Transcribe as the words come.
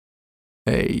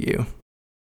Hey, you.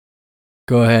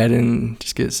 Go ahead and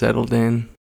just get settled in.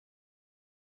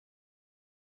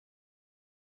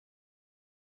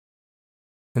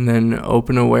 And then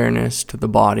open awareness to the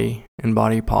body and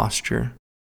body posture.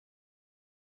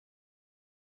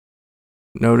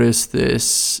 Notice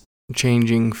this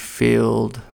changing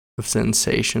field of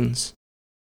sensations: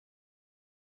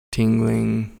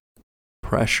 tingling,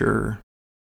 pressure,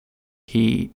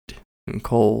 heat, and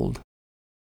cold.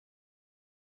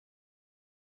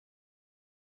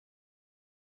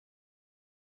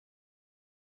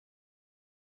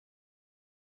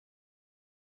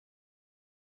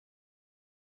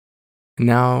 And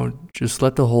now just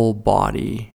let the whole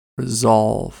body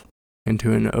resolve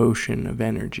into an ocean of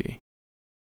energy.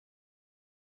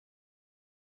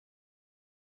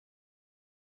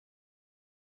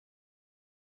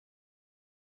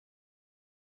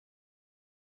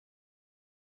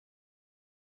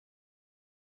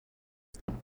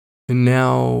 And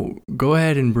now go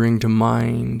ahead and bring to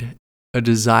mind a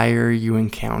desire you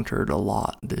encountered a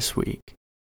lot this week,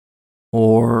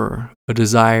 or a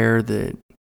desire that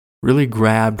really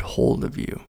grabbed hold of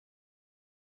you.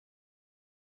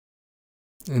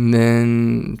 And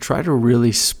then try to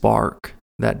really spark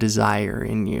that desire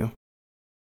in you.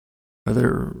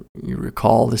 Whether you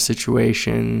recall the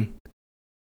situation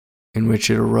in which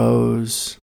it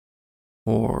arose,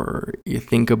 or you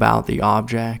think about the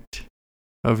object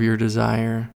of your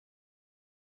desire.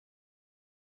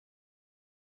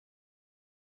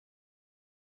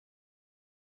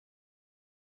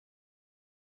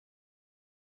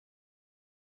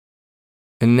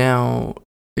 And now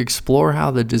explore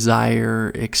how the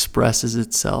desire expresses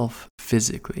itself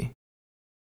physically.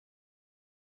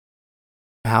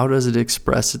 How does it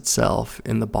express itself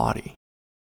in the body?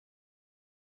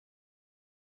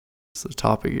 Is the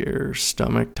top of your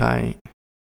stomach tight?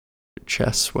 Your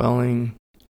chest swelling?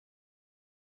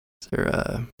 Is there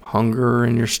a hunger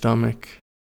in your stomach?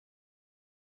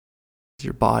 Is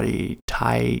your body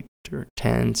tight or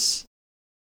tense?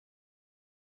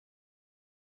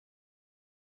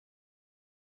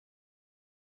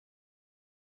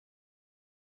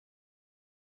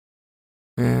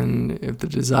 And if the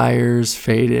desire's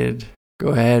faded, go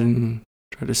ahead and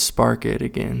try to spark it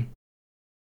again.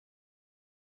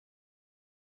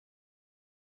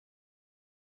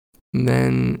 And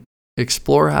then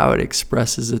explore how it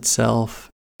expresses itself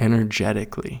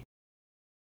energetically.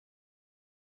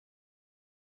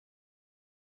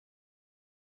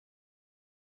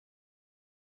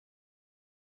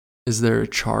 Is there a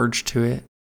charge to it?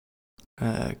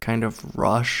 A kind of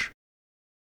rush?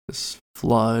 This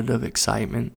flood of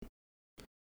excitement?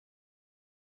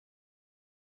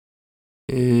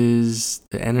 Is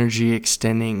the energy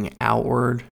extending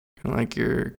outward, kind of like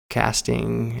you're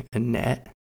casting a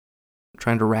net,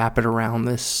 trying to wrap it around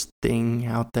this thing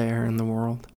out there in the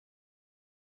world?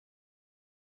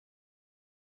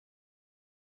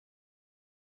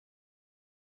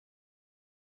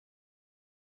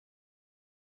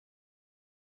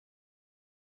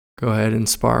 Go ahead and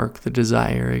spark the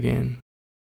desire again.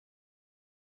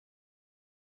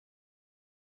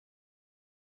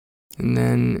 And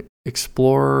then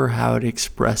explore how it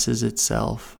expresses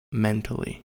itself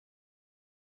mentally.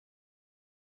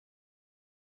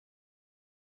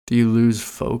 Do you lose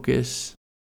focus?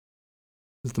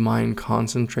 Is the mind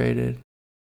concentrated?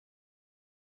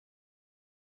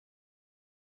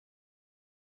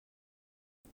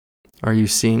 Are you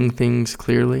seeing things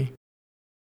clearly?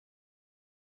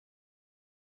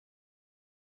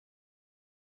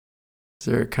 Is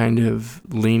there a kind of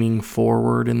leaning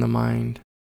forward in the mind,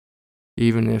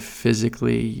 even if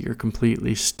physically you're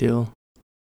completely still?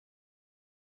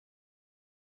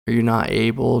 Are you not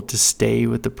able to stay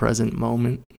with the present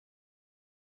moment?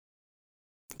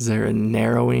 Is there a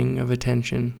narrowing of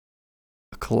attention,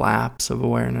 a collapse of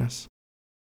awareness?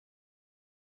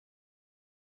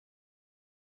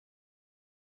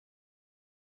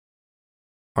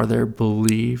 Are there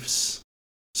beliefs,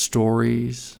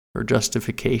 stories, or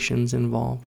justifications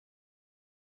involved?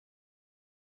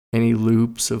 Any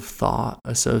loops of thought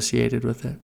associated with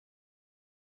it?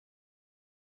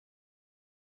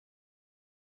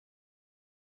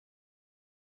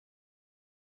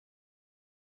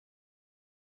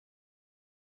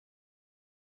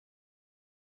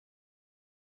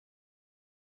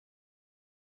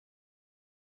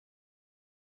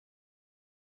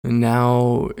 And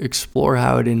now explore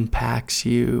how it impacts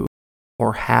you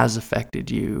or has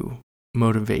affected you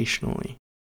motivationally.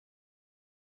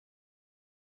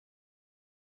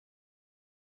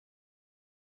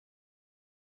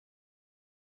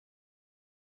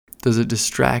 Does it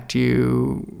distract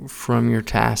you from your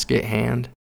task at hand?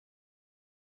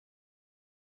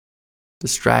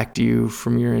 distract you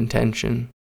from your intention,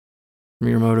 from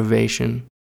your motivation,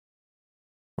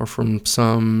 or from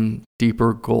some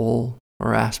deeper goal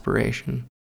or aspiration.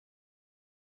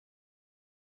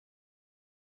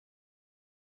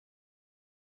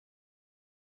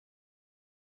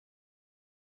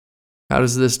 How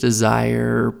does this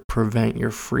desire prevent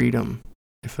your freedom,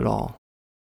 if at all?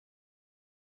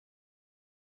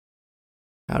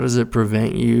 How does it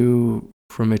prevent you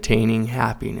from attaining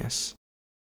happiness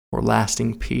or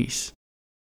lasting peace?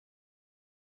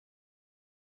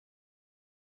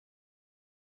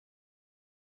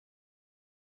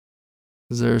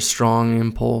 Is there a strong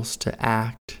impulse to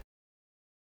act,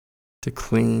 to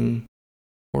cling,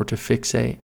 or to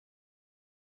fixate?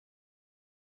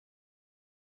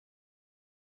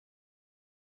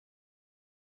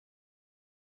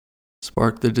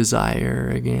 Spark the desire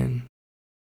again.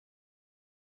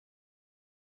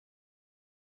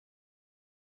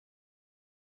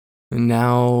 And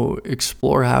now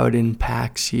explore how it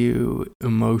impacts you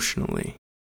emotionally.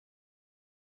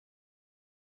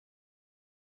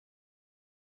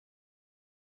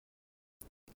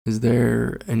 Is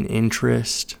there an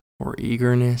interest or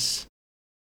eagerness?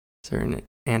 Is there an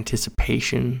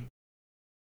anticipation?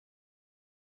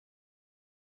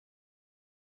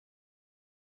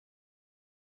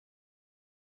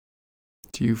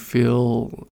 Do you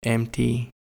feel empty,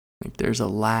 like there's a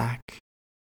lack,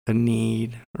 a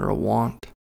need, or a want?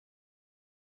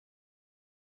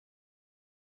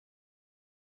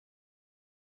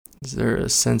 Is there a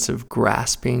sense of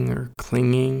grasping or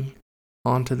clinging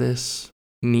onto this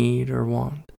need or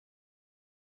want?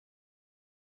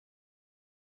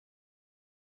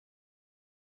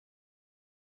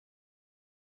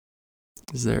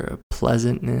 Is there a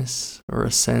pleasantness or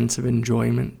a sense of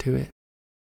enjoyment to it?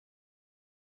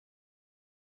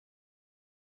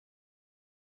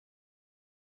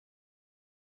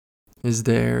 Is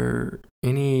there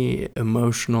any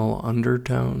emotional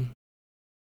undertone?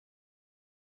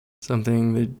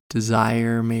 Something the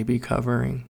desire may be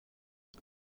covering?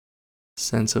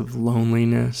 Sense of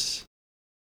loneliness,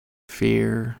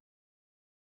 fear,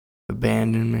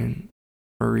 abandonment,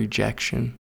 or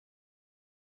rejection?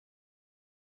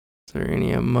 Is there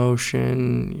any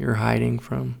emotion you're hiding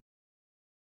from?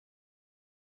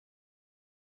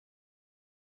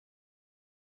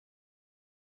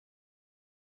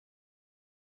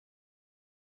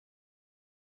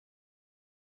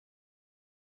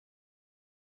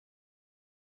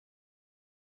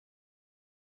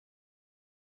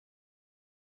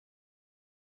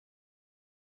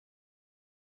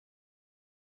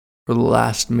 For the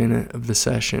last minute of the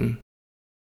session,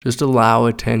 just allow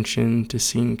attention to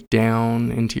sink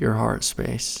down into your heart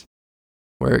space,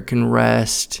 where it can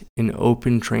rest in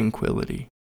open tranquility,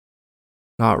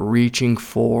 not reaching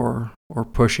for or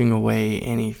pushing away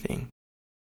anything.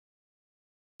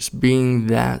 Just being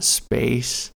that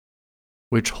space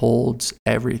which holds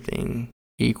everything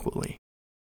equally.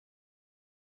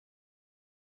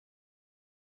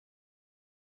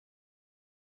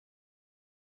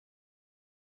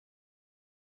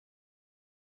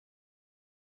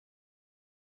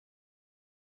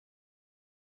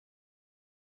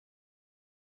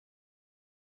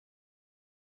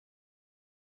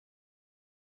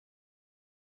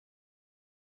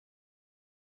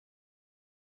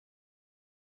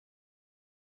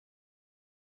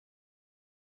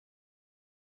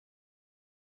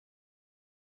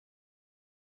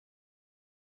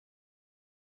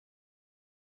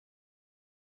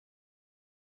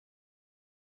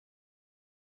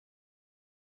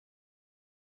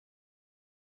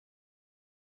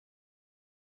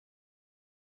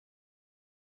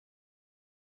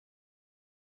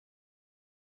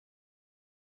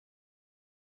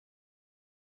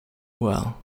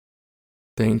 Well,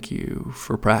 thank you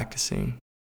for practicing.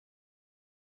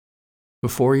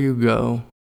 Before you go,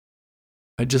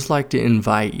 I'd just like to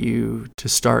invite you to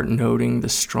start noting the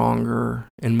stronger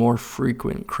and more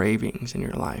frequent cravings in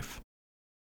your life.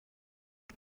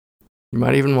 You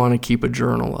might even want to keep a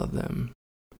journal of them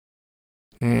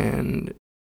and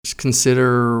just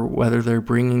consider whether they're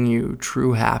bringing you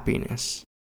true happiness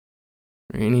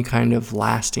or any kind of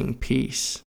lasting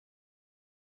peace.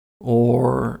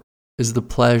 Or is the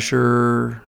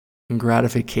pleasure and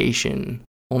gratification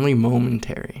only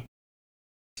momentary,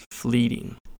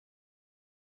 fleeting?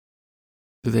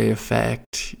 Do they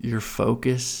affect your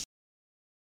focus?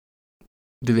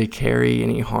 Do they carry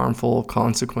any harmful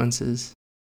consequences?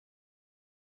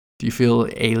 Do you feel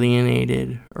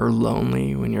alienated or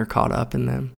lonely when you're caught up in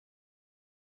them?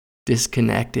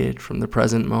 Disconnected from the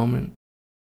present moment,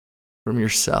 from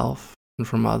yourself and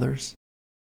from others?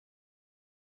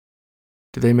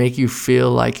 Do they make you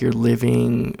feel like you're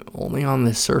living only on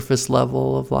the surface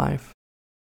level of life?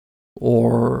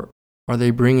 Or are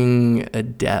they bringing a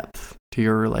depth to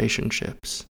your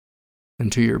relationships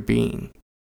and to your being?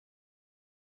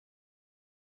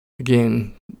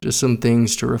 Again, just some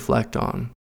things to reflect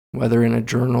on, whether in a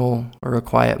journal or a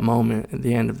quiet moment at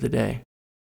the end of the day.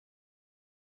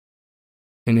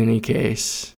 In any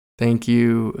case, thank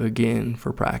you again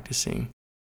for practicing.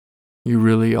 You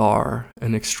really are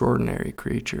an extraordinary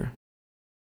creature.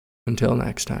 Until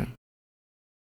next time.